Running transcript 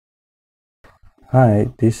Hi,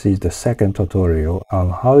 this is the second tutorial on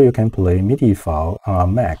how you can play MIDI file on a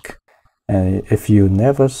Mac. And if you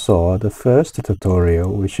never saw the first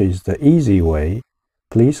tutorial, which is the easy way,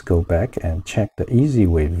 please go back and check the easy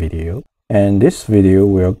way video. And this video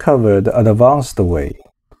will cover the advanced way.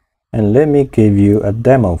 And let me give you a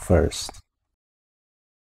demo first.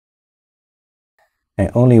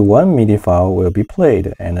 And only one MIDI file will be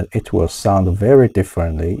played, and it will sound very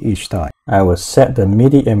differently each time. I will set the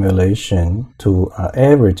MIDI emulation to an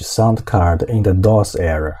average sound card in the DOS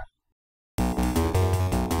era.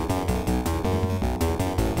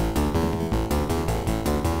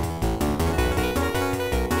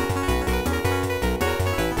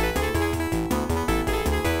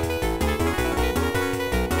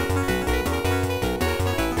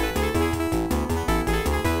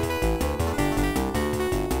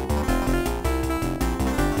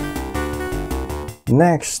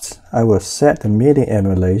 Next, I will set the MIDI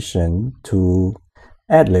emulation to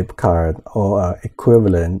Adlib card or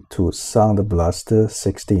equivalent to Sound Blaster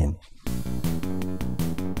 16.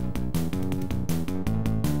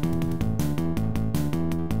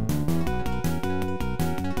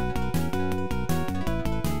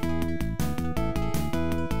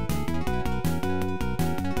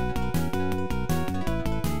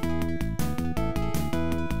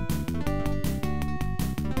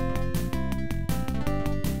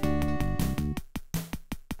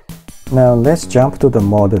 Now let's jump to the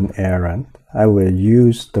modern era. I will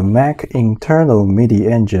use the Mac internal MIDI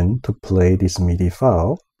engine to play this MIDI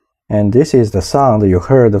file. And this is the sound you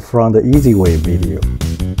heard from the Easy Way video.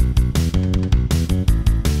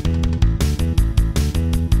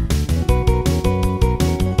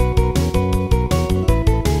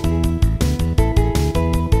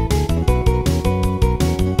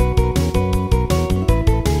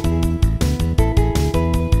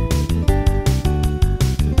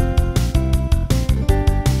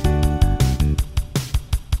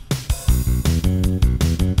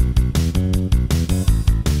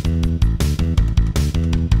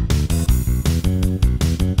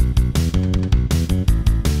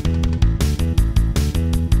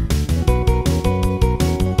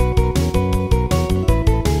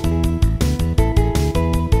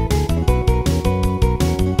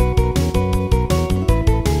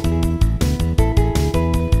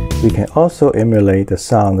 We can also emulate the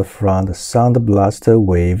sound from the Sound Blaster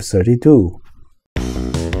Wave 32.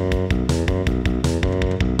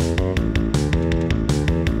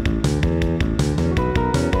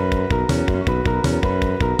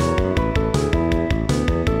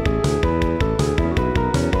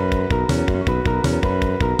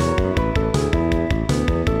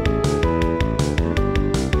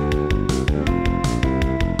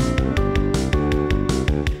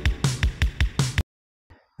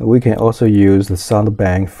 We can also use the sound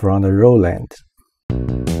bank from the Roland.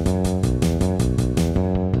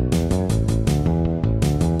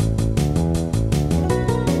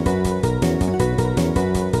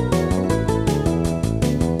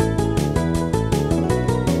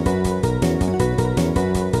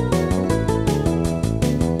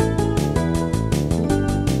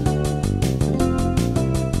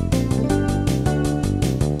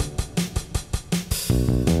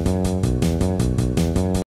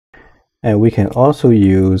 And we can also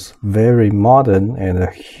use very modern and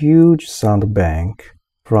a huge sound bank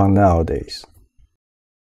from nowadays.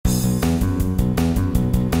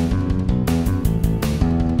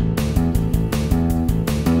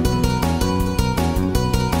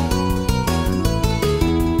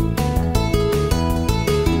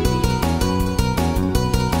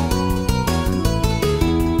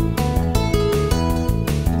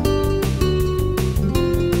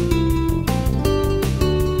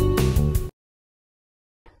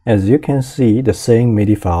 As you can see, the same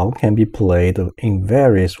MIDI file can be played in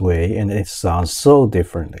various ways and it sounds so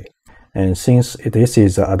differently. And since this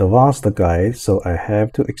is an advanced guide, so I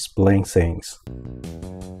have to explain things.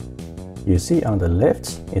 You see on the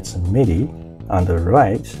left, it's MIDI. On the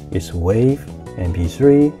right, it's WAV,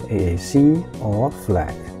 MP3, AAC, or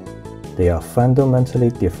FLAC. They are fundamentally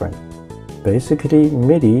different. Basically,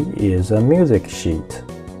 MIDI is a music sheet.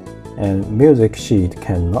 And music sheet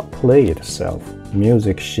cannot play itself.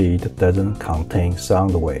 Music sheet doesn't contain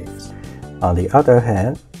sound waves. On the other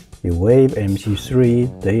hand, the WAV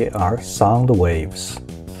MP3, they are sound waves.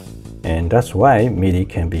 And that's why MIDI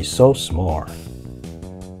can be so small.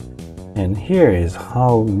 And here is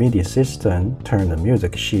how MIDI system turn the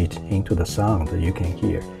music sheet into the sound you can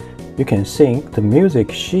hear. You can think the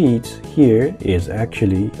music sheet here is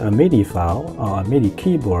actually a MIDI file or a MIDI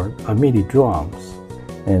keyboard or MIDI drums.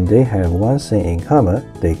 and they have one thing in common: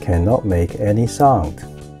 they cannot make any sound.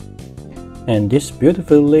 And this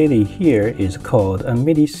beautiful lady here is called a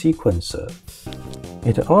MIDI sequencer.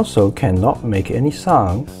 It also cannot make any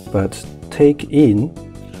sound, but take in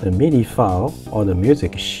the MIDI file or the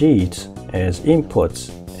music sheet as inputs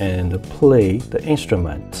and play the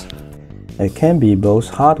instrument. It can be both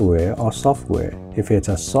hardware or software. If it's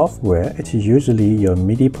a software, it's usually your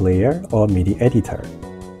MIDI player or MIDI editor.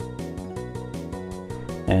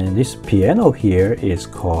 And this piano here is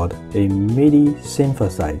called a MIDI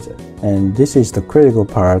synthesizer. And this is the critical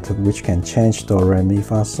part which can change do, re, mi,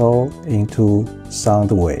 fa, sol into sound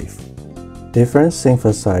wave. Different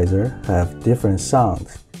synthesizers have different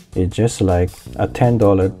sounds. It's just like a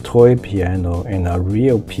 $10 toy piano and a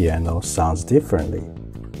real piano sounds differently.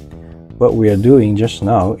 What we are doing just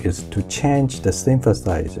now is to change the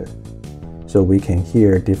synthesizer so we can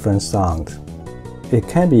hear different sounds. It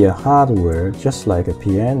can be a hardware just like a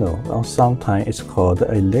piano, or sometimes it's called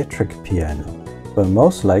an electric piano. But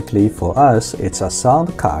most likely for us, it's a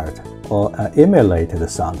sound card or an emulated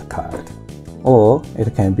sound card. Or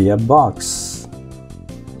it can be a box.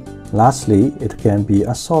 Lastly, it can be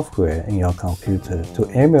a software in your computer to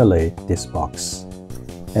emulate this box.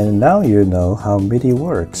 And now you know how MIDI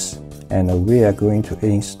works, and we are going to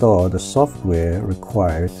install the software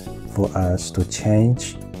required for us to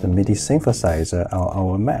change the MIDI synthesizer on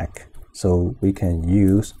our Mac, so we can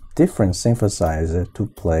use different synthesizer to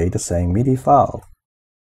play the same MIDI file.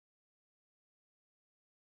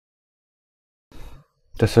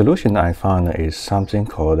 The solution I found is something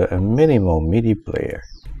called a minimal MIDI player.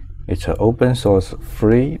 It's an open source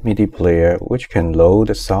free MIDI player which can load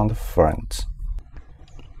the sound fronts.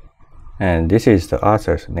 And this is the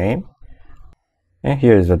author's name. And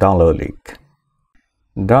here is the download link.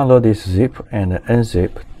 Download this zip and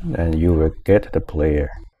unzip, and you will get the player.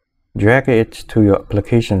 Drag it to your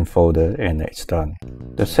application folder and it's done.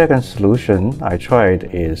 The second solution I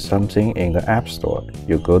tried is something in the App Store.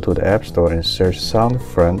 You go to the App Store and search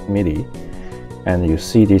SoundFront MIDI, and you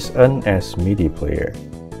see this NS MIDI player.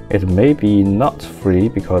 It may be not free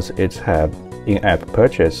because it has in-app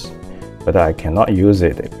purchase, but I cannot use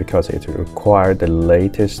it because it requires the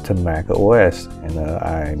latest Mac OS, and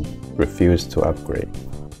I refuse to upgrade.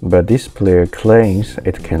 But this player claims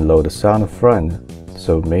it can load the sound front,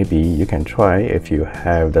 so maybe you can try if you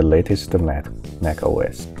have the latest Mac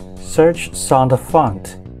OS. Search sound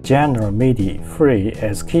font general MIDI free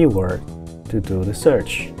as keyword to do the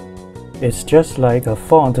search. It's just like a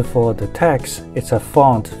font for the text, it's a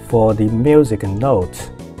font for the music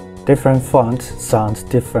note. Different fonts sound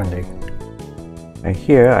differently. And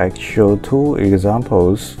here I show two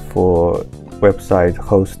examples for website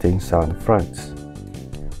hosting sound fronts.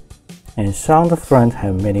 And sound front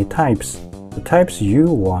have many types. The types you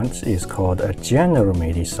want is called a general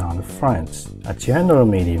MIDI sound front. A general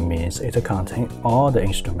MIDI means it contains all the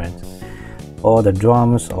instruments, all the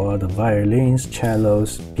drums, all the violins,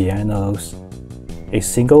 cellos, pianos. A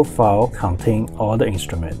single file contains all the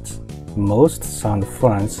instruments. Most sound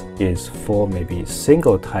fronts is for maybe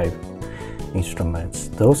single type instruments.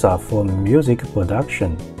 Those are for music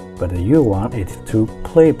production, but you want it to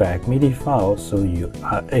play back MIDI files, so you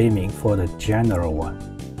are aiming for the general one.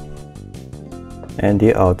 And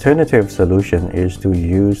the alternative solution is to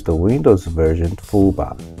use the Windows version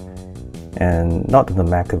Fullbar, and not the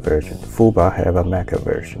Mac version. Fullbar have a Mac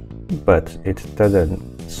version, but it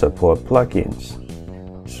doesn't support plugins.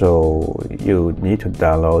 So you need to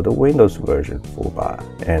download the Windows version Fullbar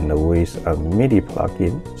and with a MIDI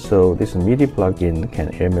plugin. So this MIDI plugin can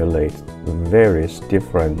emulate various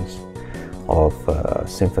different of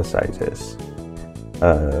synthesizers.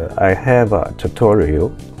 I have a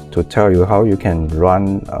tutorial to tell you how you can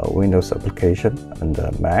run a Windows application on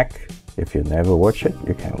the Mac. If you never watch it,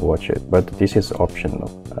 you can watch it, but this is optional.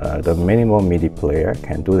 The minimal MIDI player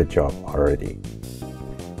can do the job already.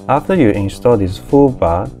 After you install this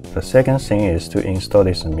Fullbar, the second thing is to install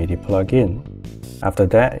this MIDI plugin. After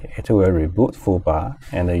that, it will reboot Fullbar,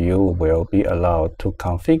 and you will be allowed to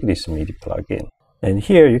configure this MIDI plugin. And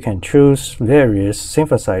here you can choose various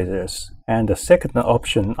synthesizers, and the second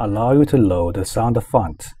option allows you to load the sound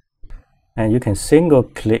font. And you can single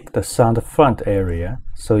click the sound font area,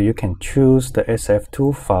 so you can choose the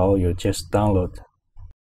SF2 file you just downloaded.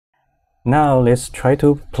 Now let's try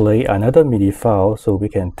to play another MIDI file so we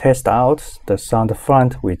can test out the sound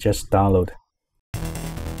font we just downloaded.